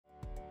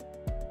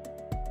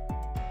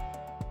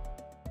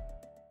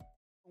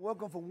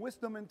Welcome from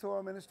Wisdom and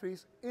Torah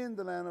Ministries in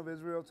the land of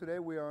Israel. Today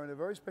we are in a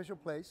very special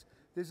place.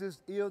 This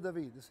is Ir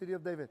David, the city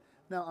of David.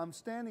 Now I'm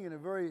standing in a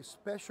very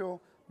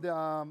special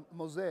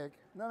mosaic,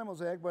 not a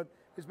mosaic, but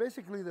it's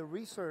basically the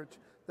research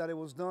that it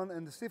was done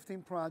in the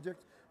sifting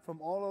project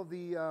from all of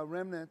the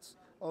remnants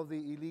of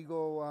the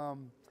illegal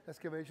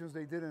excavations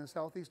they did in the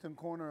southeastern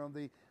corner of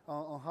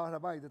on Har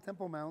HaBayit, the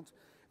Temple Mount.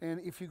 And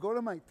if you go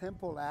to my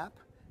temple app,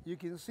 you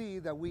can see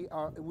that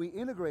we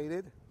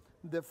integrated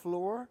the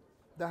floor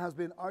that has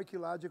been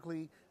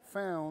archaeologically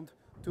found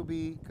to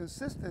be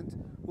consistent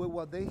with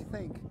what they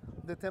think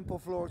the temple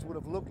floors would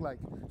have looked like.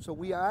 So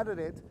we added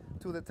it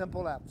to the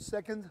temple app.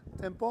 Second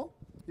Temple,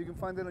 you can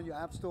find it on your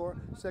app store,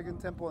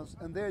 Second Temple,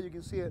 and there you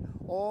can see it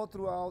all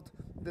throughout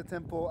the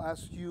temple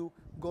as you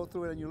go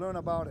through it and you learn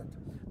about it.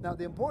 Now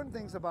the important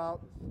things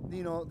about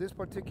this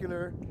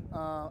particular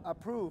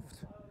approved,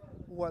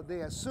 what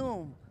they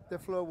assume the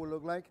floor will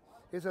look like,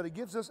 is that it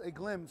gives us a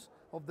glimpse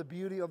of the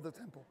beauty of the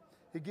temple.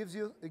 It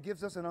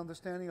gives us an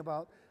understanding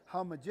about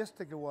how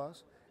majestic it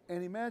was.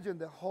 And imagine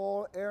the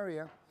whole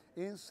area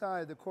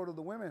inside the court of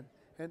the women,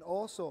 and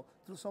also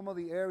through some of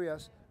the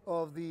areas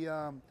of the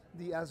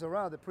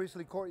Azarah, the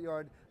priestly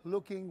courtyard,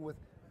 looking with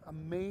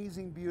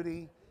amazing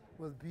beauty,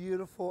 with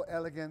beautiful,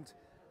 elegant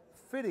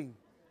fitting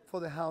for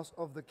the house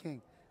of the king.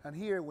 And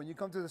here, when you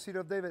come to the city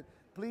of David,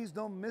 please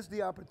don't miss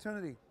the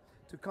opportunity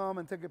to come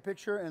and take a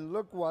picture and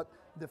look what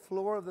the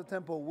floor of the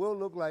temple will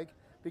look like,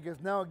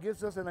 because now it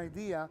gives us an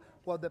idea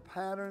what the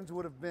patterns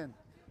would have been.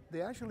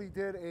 They actually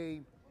did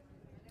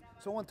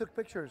someone took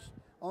pictures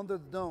under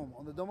the dome,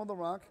 on the Dome of the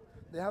Rock.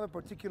 They have a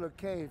particular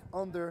cave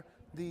under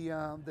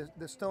the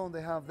stone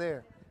they have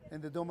there in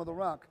the Dome of the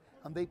Rock.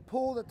 And they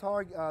pull the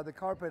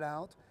carpet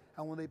out,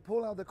 and when they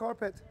pull out the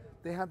carpet,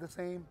 they have the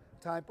same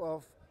type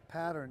of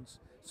patterns.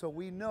 So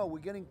we know we're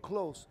getting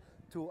close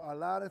to a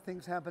lot of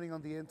things happening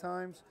on the end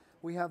times.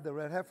 We have the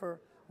red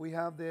heifer, we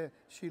have the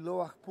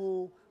Shiloach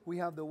pool, we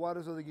have the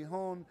waters of the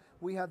Gihon,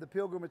 we have the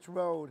pilgrimage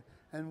road,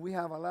 and we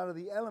have a lot of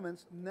the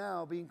elements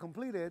now being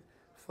completed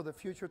for the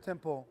future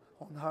temple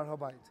on Har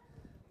HaBayit.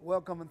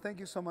 Welcome, and thank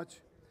you so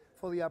much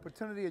for the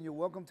opportunity, and you're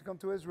welcome to come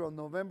to Israel.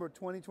 November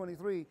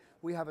 2023,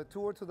 we have a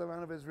tour to the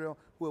land of Israel.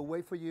 We'll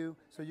wait for you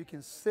so you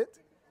can sit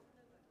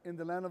in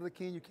the land of the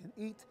king, you can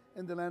eat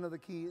in the land of the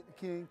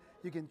king,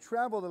 you can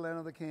travel the land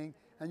of the king,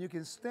 and you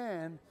can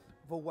stand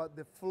for what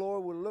the floor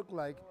will look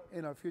like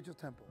in our future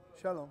temple.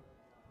 Shalom.